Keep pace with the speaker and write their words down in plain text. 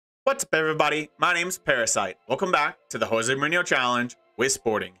What's up, everybody? My name's Parasite. Welcome back to the Jose Mourinho Challenge with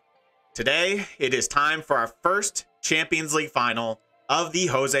Sporting. Today, it is time for our first Champions League final of the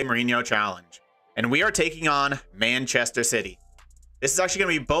Jose Mourinho Challenge. And we are taking on Manchester City. This is actually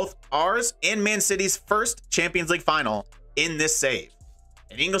going to be both ours and Man City's first Champions League final in this save.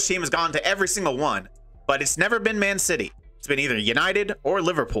 An English team has gone to every single one, but it's never been Man City. It's been either United or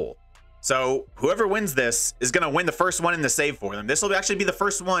Liverpool. So whoever wins this is going to win the first one in the save for them. This will actually be the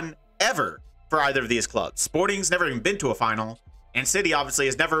first one ever for either of these clubs. Sporting's never even been to a final, and City obviously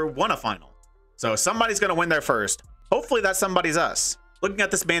has never won a final. So somebody's going to win there first. Hopefully that somebody's us. Looking at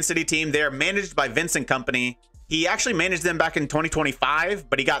this Man City team, they're managed by Vincent Kompany. He actually managed them back in 2025,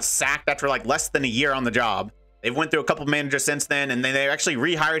 but he got sacked after like less than a year on the job. They've went through a couple of managers since then, and then they actually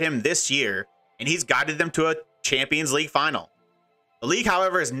rehired him this year, and he's guided them to a Champions League final. The league,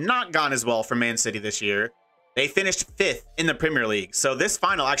 however, has not gone as well for Man City this year. They finished 5th in the Premier League, so this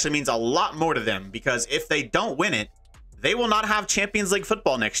final actually means a lot more to them, because if they don't win it, they will not have Champions League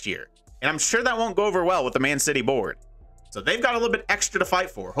football next year. And I'm sure that won't go over well with the Man City board. So they've got a little bit extra to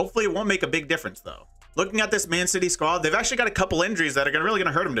fight for. Hopefully it won't make a big difference, though. Looking at this Man City squad, they've actually got a couple injuries that are really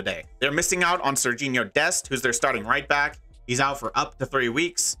going to hurt them today. They're missing out on Serginho Dest, who's their starting right back. He's out for up to 3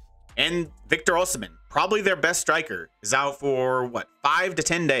 weeks. And Victor Osimhen, probably their best striker, is out for, what, 5 to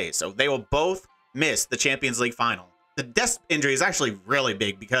 10 days. So they will both miss the Champions League final. The Dest injury is actually really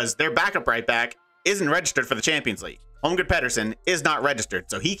big because their backup right back isn't registered for the Champions League. Holmgren Pedersen is not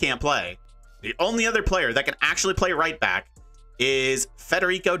registered, so he can't play. The only other player that can actually play right back is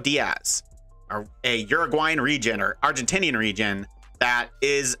Federico Diaz, a Uruguayan regen or Argentinian regen that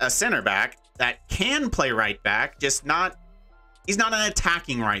is a center back that can play right back, just not, he's not an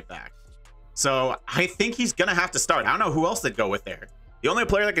attacking right back. So I think he's going to have to start. I don't know who else they'd go with there. The only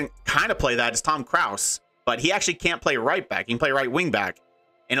player that can kind of play that is Tom Kraus, but he actually can't play right back. He can play right wing back.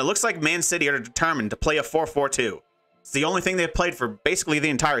 And it looks like Man City are determined to play a 4-4-2. It's the only thing they've played for basically the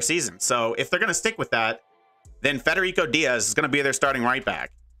entire season. So if they're going to stick with that, then Federico Diaz is going to be their starting right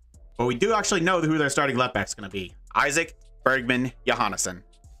back. But we do actually know who their starting left back is going to be. Isaac Bergman Johannesson.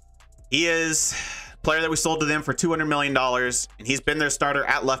 He is a player that we sold to them for $200 million, and he's been their starter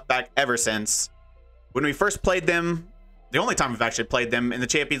at left back ever since. When we first played them, the only time we've actually played them in the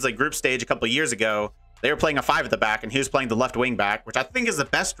Champions League group stage a couple of years ago, they were playing a 5 at the back, and he was playing the left wing back, which I think is the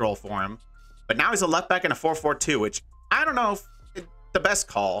best role for him. But now he's a left back in a 4-4-2, which I don't know if it's the best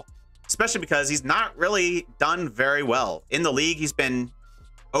call, especially because he's not really done very well. In the league, he's been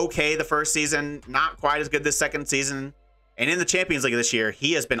okay the first season, not quite as good this second season. And in the Champions League this year,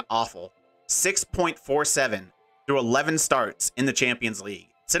 he has been awful. 6.47 through 11 starts in the Champions League.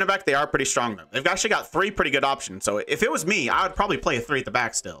 Center back, they are pretty strong, though. They've actually got 3 pretty good options. So if it was me, I would probably play a 3 at the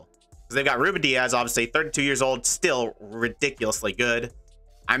back still. Because they've got Ruben Diaz, obviously, 32 years old, still ridiculously good.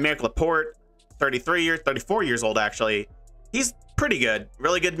 Aymeric Laporte, 34 years old, actually. He's pretty good.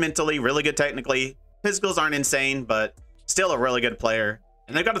 Really good mentally, really good technically. Physicals aren't insane, but still a really good player.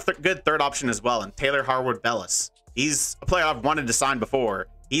 And they've got a good third option as well, and Taylor Harwood-Bellis. He's a player I've wanted to sign before.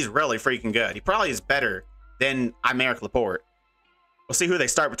 He's really freaking good. He probably is better than Aymeric Laporte. We'll see who they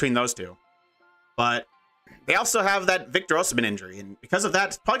start between those two. But they also have that Victor Osimhen injury, and because of that,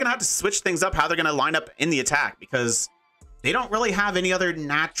 it's probably going to have to switch things up how they're going to line up in the attack, because they don't really have any other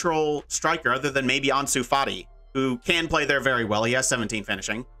natural striker other than maybe Ansu Fati, who can play there very well. He has 17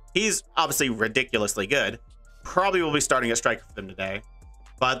 finishing. He's obviously ridiculously good. Probably will be starting at striker for them today.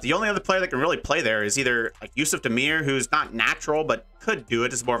 But the only other player that can really play there is either like Yusuf Demir, who's not natural, but could do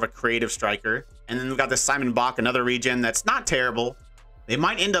it as more of a creative striker. And then we've got this Simon Bach, another regen that's not terrible. They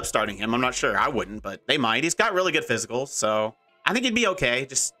might end up starting him. I'm not sure. I wouldn't, but they might. He's got really good physicals, so I think he'd be okay.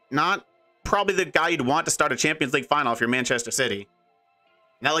 Just not probably the guy you'd want to start a Champions League final if you're Manchester City.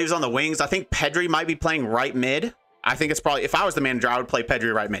 And that leaves on the wings. I think Pedri might be playing right mid. I think it's probably, if I was the manager, I would play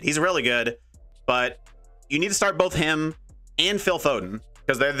Pedri right mid. He's really good, but you need to start both him and Phil Foden,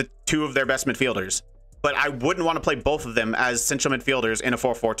 because they're the 2 of their best midfielders. But I wouldn't want to play both of them as central midfielders in a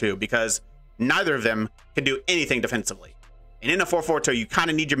 4-4-2, because neither of them can do anything defensively. And in a 4-4-2, you kind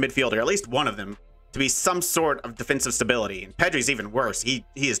of need your midfielder, at least one of them, to be some sort of defensive stability. And Pedri's even worse. He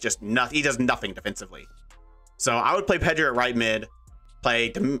is just nothing. He does nothing defensively. So I would play Pedri at right mid,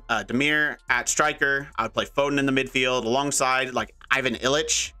 play Demir at striker. I would play Foden in the midfield alongside like Ivan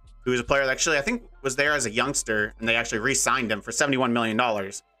Illich, who is a player that actually I think was there as a youngster, and they actually re-signed him for $71 million.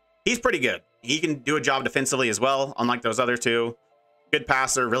 He's pretty good. He can do a job defensively as well, unlike those other 2. Good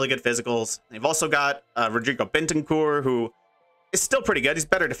passer, really good physicals. They've also got Rodrigo Bentancur, who is still pretty good. He's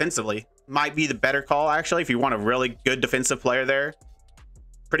better defensively. Might be the better call, actually, if you want a really good defensive player there.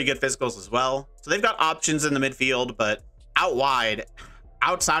 Pretty good physicals as well. So they've got options in the midfield, but out wide,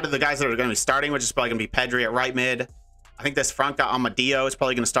 outside of the guys that are going to be starting, which is probably going to be Pedri at right mid. I think this Franca Amadeo is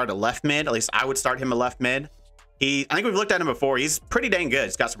probably going to start at left mid. At least I would start him at left mid. I think we've looked at him before. He's pretty dang good.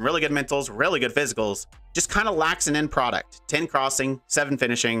 He's got some really good mentals, really good physicals. Just kind of lacks an end product. 10 crossing, 7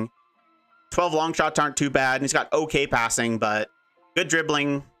 finishing. 12 long shots aren't too bad. And he's got okay passing, but good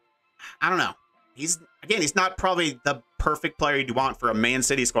dribbling. I don't know. He's not probably the perfect player you'd want for a Man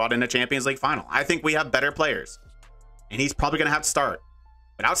City squad in a Champions League final. I think we have better players. And he's probably going to have to start.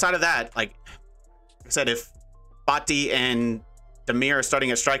 But outside of that, like I said, if Fati and Demir are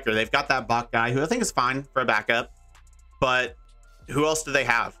starting at striker, they've got that Bach guy who I think is fine for a backup. But who else do they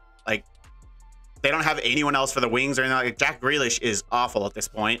have? Like, they don't have anyone else for the wings or anything. Like, Jack Grealish is awful at this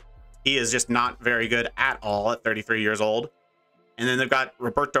point. He is just not very good at all at 33 years old. And then they've got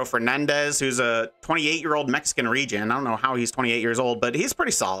Roberto Fernandez, who's a 28-year-old Mexican regen. I don't know how he's 28 years old, but he's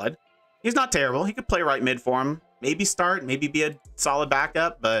pretty solid. He's not terrible. He could play right mid for him. Maybe start, maybe be a solid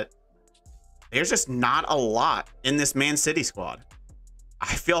backup, but there's just not a lot in this Man City squad.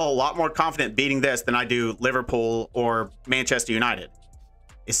 I feel a lot more confident beating this than I do Liverpool or Manchester United.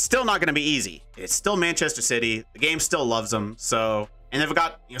 It's still not going to be easy. It's still Manchester City. The game still loves them. So, and they've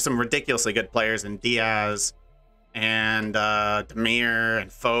got some ridiculously good players in Diaz and Demir and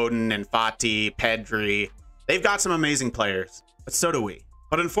Foden and Fati, Pedri. They've got some amazing players, but so do we.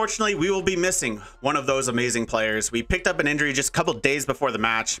 But unfortunately, we will be missing one of those amazing players. We picked up an injury just a couple days before the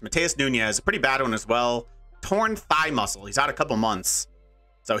match. Mateus Nunes, a pretty bad one as well. Torn thigh muscle. He's out a couple months.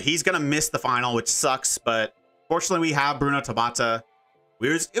 So he's going to miss the final, which sucks. But fortunately, we have Bruno Tabata.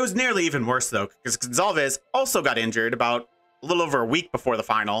 It was nearly even worse, though, because Gonzalez also got injured about a little over a week before the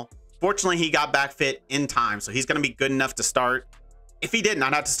final. Fortunately, he got back fit in time, so he's going to be good enough to start. If he didn't,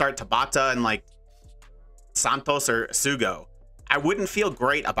 I'd have to start Tabata and like Santos or Sugo. I wouldn't feel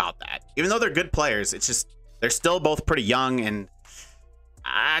great about that. Even though they're good players, it's just they're still both pretty young, and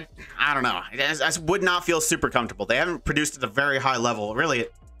I don't know. I would not feel super comfortable. They haven't produced at a very high level, really,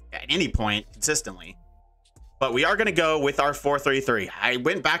 at any point consistently. But we are going to go with our 4-3-3. I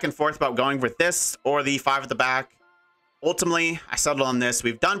went back and forth about going with this or the 5 at the back. Ultimately, I settled on this.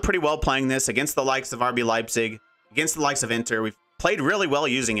 We've done pretty well playing this against the likes of RB Leipzig, against the likes of Inter. We've played really well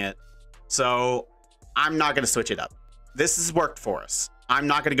using it. So I'm not going to switch it up. This has worked for us. I'm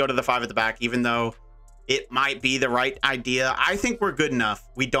not going to go to the 5 at the back, even though it might be the right idea. I think we're good enough.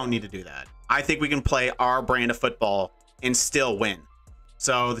 We don't need to do that. I think we can play our brand of football and still win.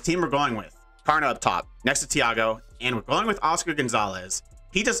 So the team we're going with, Karna up top, next to Thiago, and we're going with Oscar Gonzalez.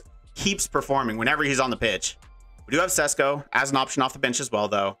 He just keeps performing whenever he's on the pitch. We do have Sesko as an option off the bench as well,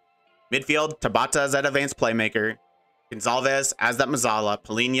 though. Midfield, Tabata as that advanced playmaker, Gonzalez as that Mazzala,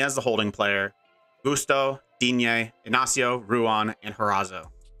 Polina as the holding player, Gusto, Digne, Inacio, Ruan, and Harazo.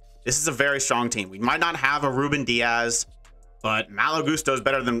 This is a very strong team. We might not have a Ruben Diaz, but Malo Gusto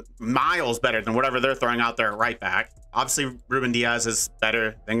is miles better than whatever they're throwing out there at right back. Obviously, Ruben Diaz is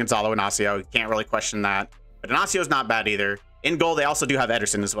better than Gonzalo Inacio. You can't really question that. But Inacio is not bad either. In goal, they also do have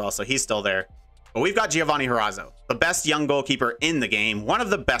Ederson as well, so he's still there. But we've got Giovanni Harazo, the best young goalkeeper in the game, one of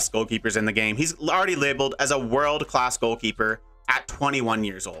the best goalkeepers in the game. He's already labeled as a world-class goalkeeper at 21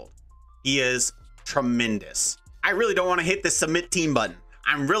 years old. He is tremendous. I really don't want to hit the submit team button.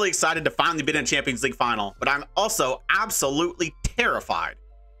 I'm really excited to finally be in a Champions League final, but I'm also absolutely terrified.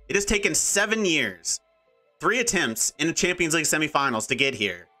 It has taken 7 years, 3 attempts in a Champions League semifinals to get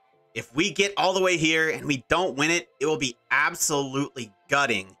here. If we get all the way here and we don't win it, it will be absolutely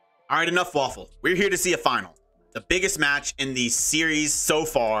gutting. All right, enough waffle. We're here to see a final. The biggest match in the series so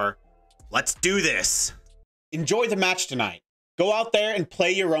far. Let's do this. Enjoy the match tonight. Go out there and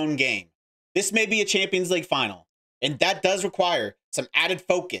play your own game. This may be a Champions League final, and that does require some added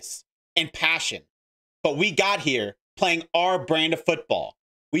focus and passion. But we got here playing our brand of football.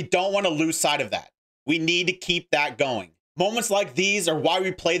 We don't want to lose sight of that. We need to keep that going. Moments like these are why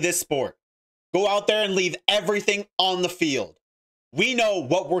we play this sport. Go out there and leave everything on the field. We know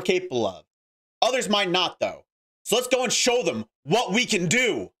what we're capable of. Others might not, though. So let's go and show them what we can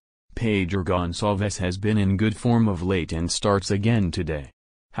do. Pedro Gonçalves has been in good form of late and starts again today.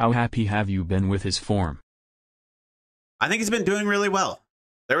 How happy have you been with his form? I think he's been doing really well.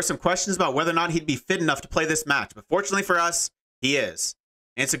 There were some questions about whether or not he'd be fit enough to play this match, but fortunately for us, he is.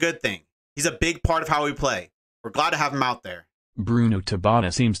 And it's a good thing. He's a big part of how we play. We're glad to have him out there. Bruno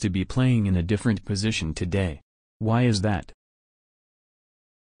Tabata seems to be playing in a different position today. Why is that?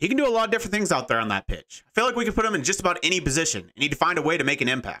 He can do a lot of different things out there on that pitch. I feel like we could put him in just about any position and need to find a way to make an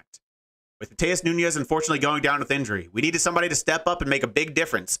impact. With Mateus Nunes unfortunately going down with injury, we needed somebody to step up and make a big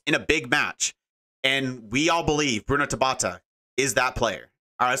difference in a big match. And we all believe Bruno Tabata is that player.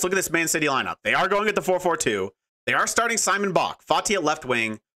 All right, let's look at this Man City lineup. They are going at the 4-4-2. They are starting Simon Bach, Fati at left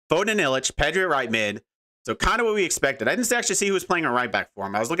wing, Foden and Illich, Pedri at right mid. So kind of what we expected. I didn't actually see who was playing a right back for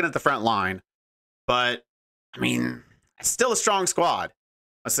him. I was looking at the front line. But, I mean, it's still a strong squad.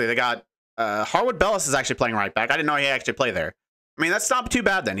 Let's see, they got Harwood Bellis is actually playing right back. I didn't know he actually played there. I mean, that's not too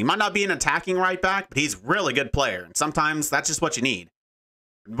bad then. He might not be an attacking right back, but he's a really good player. And sometimes that's just what you need.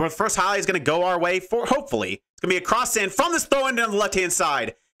 The first highlight is going to go our way for, hopefully. It's going to be a cross in from this throw-in down the left-hand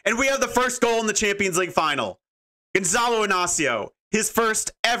side. And we have the first goal in the Champions League final. Gonzalo Inacio, his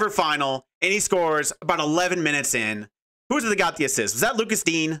first ever final, and he scores about 11 minutes in. Who's the got the assist? Was that Lucas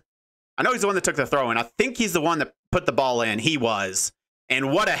Dean? I know he's the one that took the throw-in. I think he's the one that put the ball in. He was.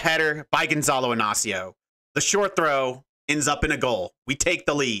 And what a header by Gonzalo Inacio. The short throw ends up in a goal. We take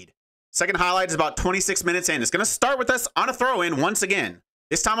the lead. Second highlight is about 26 minutes in. It's going to start with us on a throw-in once again.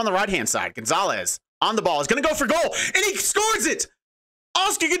 This time on the right-hand side. Gonzalez on the ball is going to go for goal, and he scores it!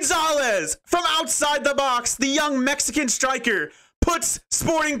 Oscar Gonzalez from outside the box, the young Mexican striker, puts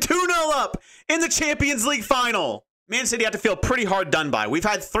Sporting 2-0 up in the Champions League final. Man City had to feel pretty hard done by. We've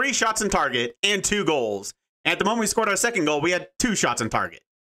had 3 shots on target and 2 goals. And at the moment we scored our second goal, we had 2 shots on target.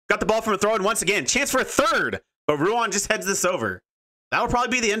 Got the ball from a throw-in once again. Chance for a third, but Ruan just heads this over. That will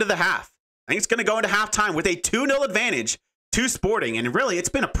probably be the end of the half. I think it's going to go into halftime with a 2-0 advantage to Sporting, and really, it's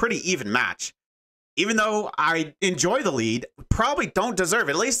been a pretty even match. Even though I enjoy the lead, we probably don't deserve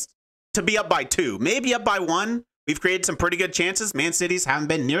it, at least to be up by 2. Maybe up by 1. We've created some pretty good chances. Man City's haven't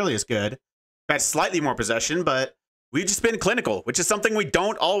been nearly as good. We've had slightly more possession, but we've just been clinical, which is something we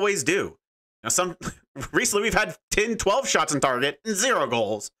don't always do. Now, recently, we've had 10, 12 shots on target and 0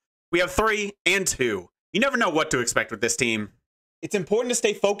 goals. We have 3 and 2. You never know what to expect with this team. It's important to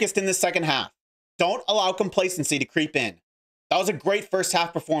stay focused in the second half. Don't allow complacency to creep in. That was a great first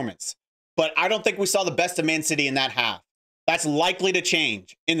half performance, but I don't think we saw the best of Man City in that half. That's likely to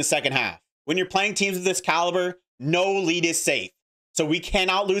change in the second half. When you're playing teams of this caliber, no lead is safe. So we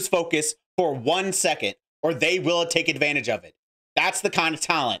cannot lose focus for 1 second, or they will take advantage of it. That's the kind of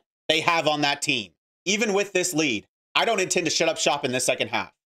talent they have on that team. Even with this lead, I don't intend to shut up shop in this second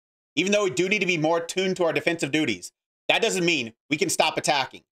half. Even though we do need to be more tuned to our defensive duties, that doesn't mean we can stop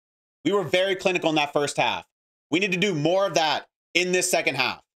attacking. We were very clinical in that first half. We need to do more of that in this second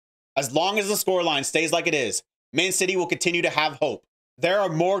half. As long as the scoreline stays like it is, Man City will continue to have hope. There are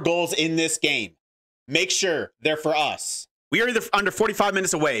more goals in this game. Make sure they're for us. We are either under 45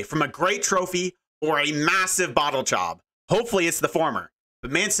 minutes away from a great trophy or a massive bottle job. Hopefully it's the former.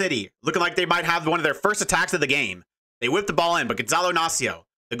 But Man City, looking like they might have one of their first attacks of the game. They whip the ball in, but Gonzalo Inacio,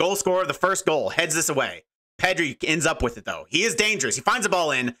 the goal scorer of the first goal, heads this away. Pedri ends up with it, though. He is dangerous. He finds the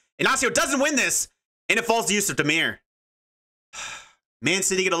ball in. Inacio doesn't win this, and it falls to Yusuf Demir. Man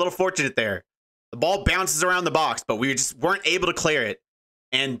City get a little fortunate there. The ball bounces around the box, but we just weren't able to clear it,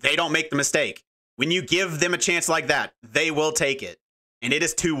 and they don't make the mistake. When you give them a chance like that, they will take it, and it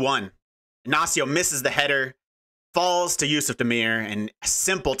is 2-1. Inacio misses the header, falls to Yusuf Demir, and a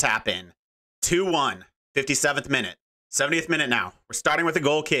simple tap in. 2-1, 57th minute, 70th minute now. We're starting with a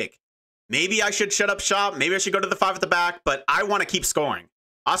goal kick. Maybe I should shut up shop. Maybe I should go to the 5 at the back, but I want to keep scoring.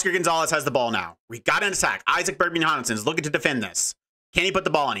 Oscar Gonzalez has the ball now. We got an attack. Isaac Bergman Johansson is looking to defend this. Can he put the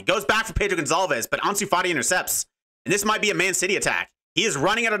ball on? He goes back for Pedro Gonzalez, but Ansu Fati intercepts. And this might be a Man City attack. He is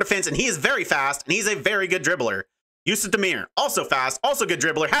running out of defense, and he is very fast, and he's a very good dribbler. Yusuf Demir, also fast, also good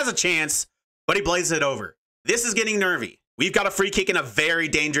dribbler, has a chance, but he blazes it over. This is getting nervy. We've got a free kick in a very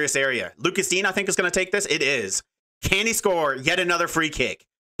dangerous area. Lucas Dean, I think, is going to take this. It is. Can he score yet another free kick?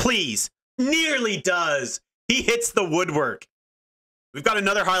 Please. Nearly does. He hits the woodwork. We've got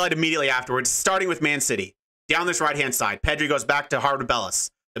another highlight immediately afterwards, starting with Man City. Down this right-hand side, Pedri goes back to Harwood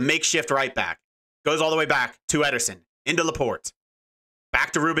Bellis, the makeshift right back. Goes all the way back to Ederson, into Laporte.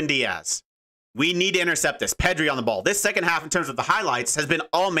 Back to Ruben Diaz. We need to intercept this. Pedri on the ball. This second half, in terms of the highlights, has been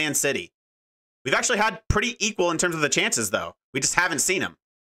all Man City. We've actually had pretty equal in terms of the chances, though. We just haven't seen them.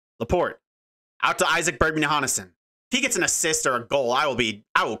 Laporte. Out to Isaac Bergman Johansson. If he gets an assist or a goal, I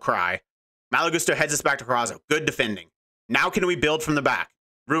will cry. Malagusto heads us back to Carrazzo. Good defending. Now can we build from the back?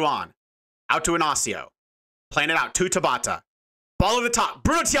 Ruan. Out to Inacio. Playing it out to Tabata. Ball over the top.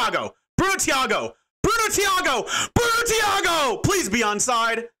 Bruno Thiago. Bruno Thiago. Bruno Thiago. Bruno Thiago. Please be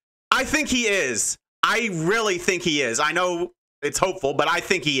onside. I think he is. I really think he is. I know it's hopeful, but I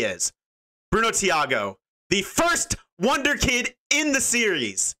think he is. Bruno Thiago. The first wonder kid in the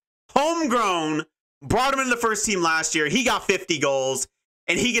series. Homegrown. Brought him into the first team last year. He got 50 goals.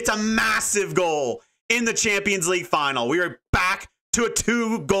 And he gets a massive goal in the Champions League final. We are back to a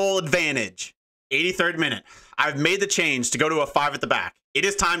 2-goal advantage. 83rd minute. I've made the change to go to a 5 at the back. It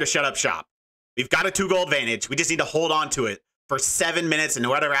is time to shut up shop. We've got a 2-goal advantage. We just need to hold on to it for 7 minutes and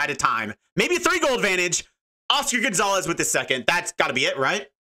whatever added time. Maybe a 3-goal advantage. Oscar Gonzalez with the second. That's got to be it, right?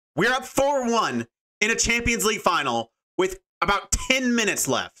 We're up 4-1 in a Champions League final with about 10 minutes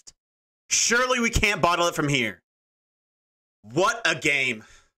left. Surely we can't bottle it from here. What a game.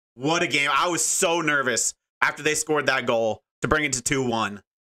 What a game. I was so nervous after they scored that goal to bring it to 2-1.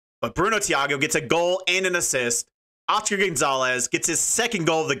 But Bruno Thiago gets a goal and an assist. Oscar Gonzalez gets his second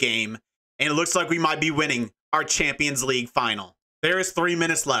goal of the game. And it looks like we might be winning our Champions League final. There is 3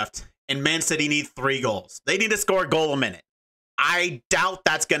 minutes left. And Man City need 3 goals. They need to score a goal a minute. I doubt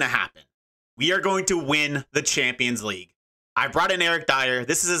that's going to happen. We are going to win the Champions League. I brought in Eric Dyer.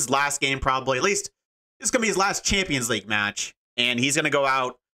 This is his last game probably. At least this is going to be his last Champions League match. And he's going to go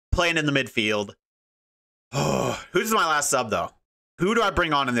out playing in the midfield. Oh, who's my last sub, though? Who do I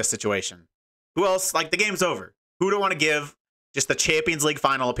bring on in this situation? Who else? Like, the game's over. Who do I want to give just the Champions League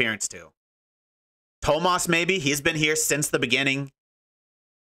final appearance to? Tomas, maybe? He's been here since the beginning.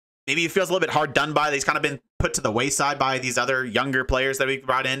 Maybe he feels a little bit hard done by. He's kind of been put to the wayside by these other younger players that we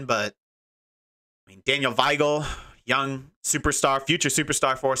brought in. But, I mean, Daniel Weigl, young superstar, future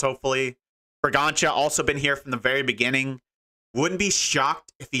superstar for us, hopefully. Bergantia also been here from the very beginning. Wouldn't be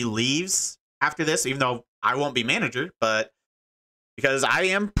shocked if he leaves after this, even though I won't be manager, but because I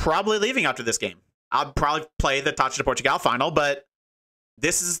am probably leaving after this game. I'll probably play the Taça de Portugal final, but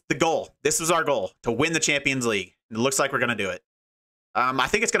this is the goal. This was our goal, to win the Champions League. And it looks like we're going to do it. I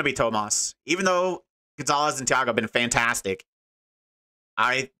think it's going to be Tomas. Even though Gonzalez and Thiago have been fantastic,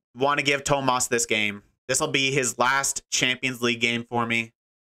 I want to give Tomas this game. This will be his last Champions League game for me.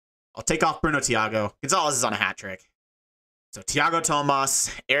 I'll take off Bruno Thiago. Gonzalez is on a hat trick. So Thiago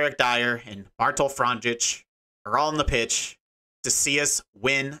Tomas, Eric Dyer, and Bartol Franjic are all on the pitch to see us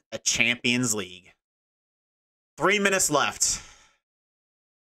win a Champions League. 3 minutes left.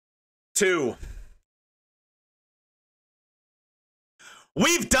 2.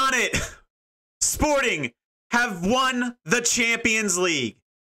 We've done it! Sporting have won the Champions League.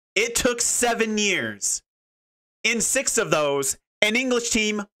 It took 7 years. In 6 of those, an English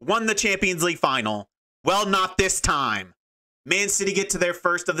team won the Champions League final. Well, not this time. Man City get to their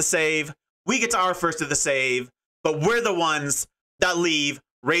first of the save. We get to our first of the save. But we're the ones that leave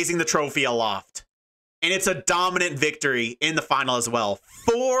raising the trophy aloft. And it's a dominant victory in the final as well.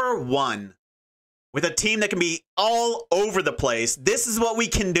 4-1. With a team that can be all over the place. This is what we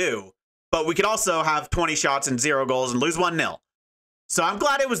can do. But we could also have 20 shots and 0 goals and lose 1-0. So I'm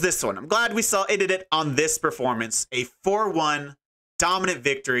glad it was this one. I'm glad we saw it on this performance. A 4-1 dominant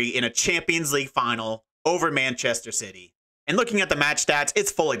victory in a Champions League final over Manchester City. And looking at the match stats,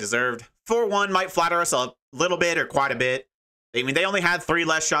 it's fully deserved. 4-1 might flatter us a little bit or quite a bit. I mean, they only had 3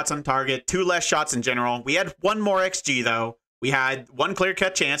 less shots on target, 2 less shots in general. We had 1 more XG, though. We had 1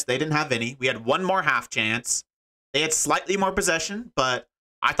 clear-cut chance. They didn't have any. We had 1 more half chance. They had slightly more possession, but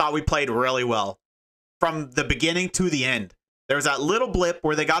I thought we played really well. From the beginning to the end. There was that little blip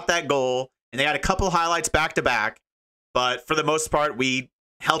where they got that goal, and they had a couple highlights back-to-back. But for the most part, we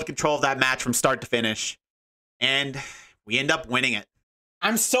held control of that match from start to finish. And we end up winning it.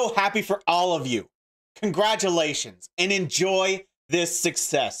 I'm so happy for all of you. Congratulations, and enjoy this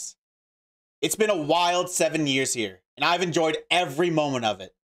success. It's been a wild 7 years here, and I've enjoyed every moment of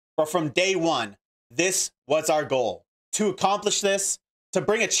it. But from day one, this was our goal. To accomplish this, to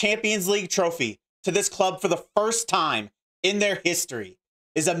bring a Champions League trophy to this club for the first time in their history,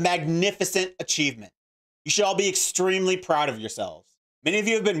 is a magnificent achievement. You should all be extremely proud of yourselves. Many of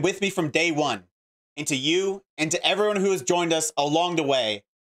you have been with me from day one. And to you, and to everyone who has joined us along the way,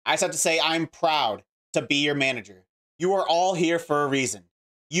 I just have to say I'm proud to be your manager. You are all here for a reason.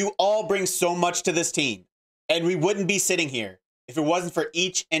 You all bring so much to this team, and we wouldn't be sitting here if it wasn't for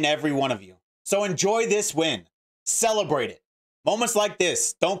each and every one of you. So enjoy this win. Celebrate it. Moments like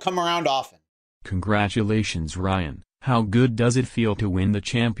this don't come around often. Congratulations, Ryan. How good does it feel to win the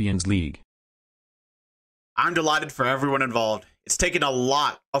Champions League? I'm delighted for everyone involved. It's taken a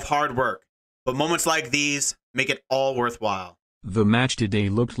lot of hard work, but moments like these make it all worthwhile. The match today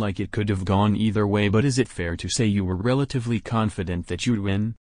looked like it could have gone either way, but is it fair to say you were relatively confident that you'd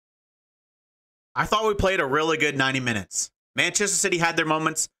win? I thought we played a really good 90 minutes. Manchester City had their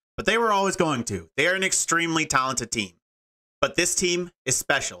moments, but they were always going to. They are an extremely talented team. But this team is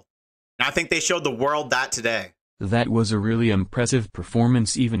special, and I think they showed the world that today. That was a really impressive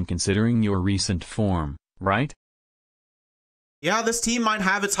performance even considering your recent form, right? Yeah, this team might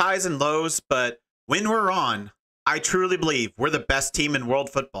have its highs and lows, but when we're on, I truly believe we're the best team in world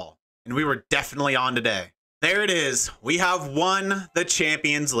football, and we were definitely on today. There it is. We have won the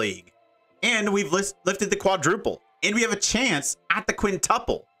Champions League, and we've lifted the quadruple, and we have a chance at the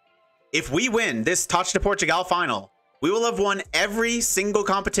quintuple. If we win this Taça de Portugal final, we will have won every single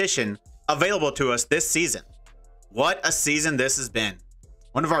competition available to us this season. What a season this has been.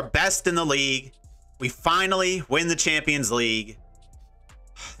 One of our best in the league. We finally win the Champions League.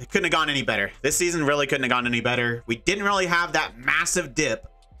 It couldn't have gone any better. This season really couldn't have gone any better. We didn't really have that massive dip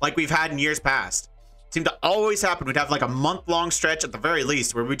like we've had in years past. It seemed to always happen. We'd have like a month-long stretch at the very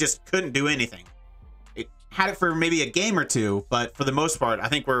least where we just couldn't do anything. It had it for maybe a game or two, but for the most part, I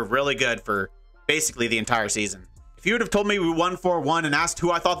think we're really good for basically the entire season. If you would have told me we won 4-1 and asked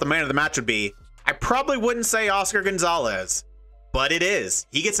who I thought the man of the match would be, I probably wouldn't say Oscar Gonzalez, but it is.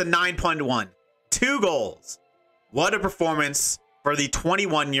 He gets a 9.1, 2 goals. What a performance for the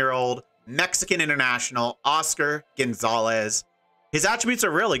 21-year-old Mexican international, Oscar Gonzalez. His attributes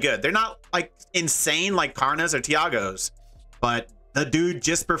are really good. They're not like insane like Carna's or Thiago's, but the dude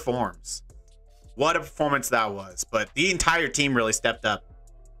just performs. What a performance that was. But the entire team really stepped up.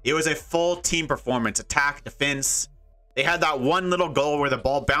 It was a full team performance, attack, defense. They had that one little goal where the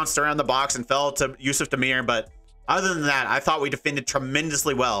ball bounced around the box and fell to Yusuf Demir, but other than that, I thought we defended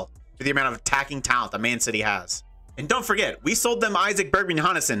tremendously well for the amount of attacking talent that Man City has. And don't forget, we sold them Isaac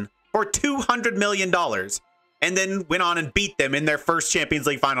Bergman-Johannesson for $200 million and then went on and beat them in their first Champions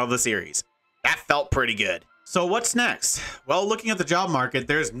League final of the series. That felt pretty good. So what's next? Well, looking at the job market,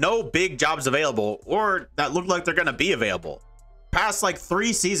 there's no big jobs available or that look like they're going to be available. Past like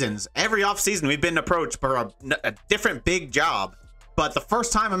 3 seasons, every offseason we've been approached for a different big job, but the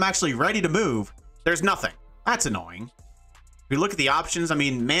first time I'm actually ready to move, there's nothing. That's annoying. We look at the options. I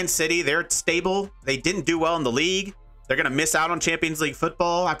mean, Man City, they're stable. They didn't do well in the league. They're going to miss out on Champions League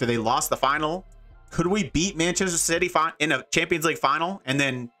football after they lost the final. Could we beat Manchester City in a Champions League final and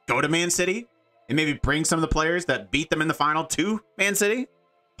then go to Man City and maybe bring some of the players that beat them in the final to Man City?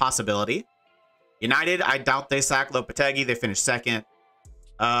 Possibility. United, I doubt they sacked Lopetegui. They finished 2nd.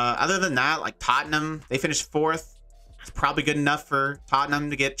 Other than that, like Tottenham, they finished 4th. It's probably good enough for Tottenham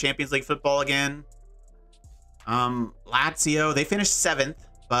to get Champions League football again. Lazio, they finished 7th,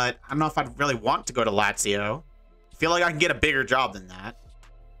 but I don't know if I'd really want to go to Lazio. I feel like I can get a bigger job than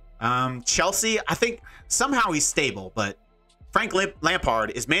that. Chelsea, I think somehow he's stable, but Frank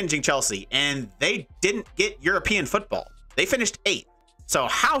Lampard is managing Chelsea, and they didn't get European football. They finished 8th. So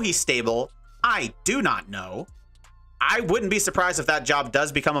how he's stable, I do not know. I wouldn't be surprised if that job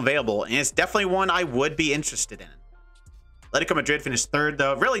does become available, and it's definitely one I would be interested in. Atletico Madrid finished 3rd,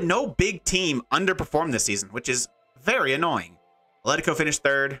 though. Really, no big team underperformed this season, which is very annoying. Atletico finished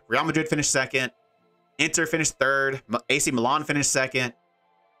 3rd. Real Madrid finished 2nd. Inter finished 3rd. AC Milan finished 2nd.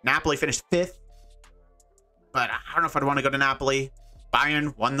 Napoli finished 5th. But I don't know if I'd want to go to Napoli.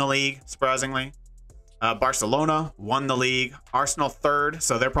 Bayern won the league, surprisingly. Barcelona won the league. Arsenal 3rd,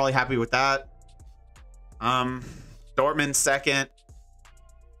 so they're probably happy with that. Dortmund 2nd.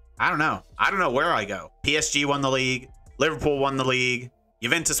 I don't know. I don't know where I go. PSG won the league. Liverpool won the league.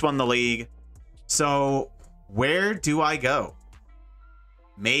 Juventus won the league. So where do I go?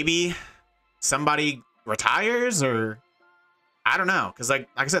 Maybe somebody retires, or I don't know. Because like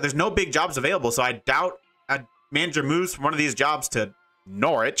I said, there's no big jobs available. So I doubt a manager moves from one of these jobs to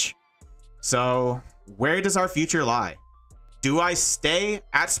Norwich. So where does our future lie? Do I stay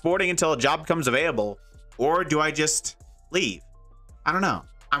at Sporting until a job becomes available, or do I just leave? I don't know.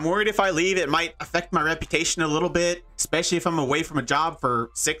 I'm worried if I leave, it might affect my reputation a little bit, especially if I'm away from a job for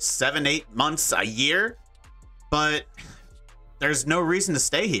 6, 7, 8 months, a year. But there's no reason to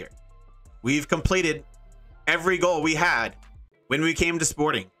stay here. We've completed every goal we had when we came to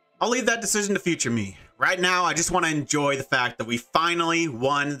Sporting. I'll leave that decision to future me. Right now, I just want to enjoy the fact that we finally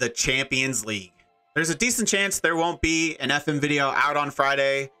won the Champions League. There's a decent chance there won't be an FM video out on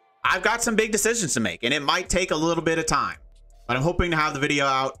Friday. I've got some big decisions to make, and it might take a little bit of time. But I'm hoping to have the video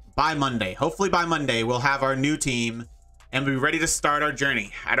out by Monday. Hopefully by Monday, we'll have our new team and be ready to start our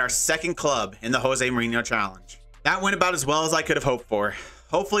journey at our 2nd club in the Jose Mourinho Challenge. That went about as well as I could have hoped for.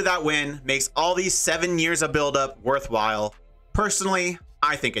 Hopefully that win makes all these 7 years of build-up worthwhile. Personally,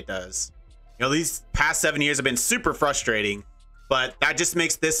 I think it does. You know, these past 7 years have been super frustrating, but that just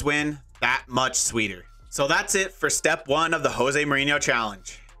makes this win that much sweeter. So that's it for step 1 of the Jose Mourinho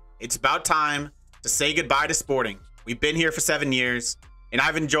Challenge. It's about time to say goodbye to Sporting. We've been here for 7 years, and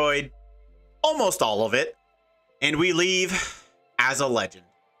I've enjoyed almost all of it. And we leave as a legend.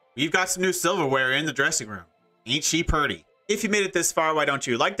 We've got some new silverware in the dressing room. Ain't she purty? If you made it this far, why don't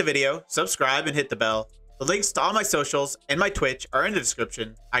you like the video, subscribe, and hit the bell. The links to all my socials and my Twitch are in the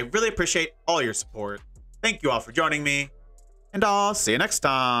description. I really appreciate all your support. Thank you all for joining me, and I'll see you next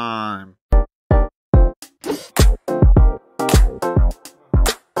time.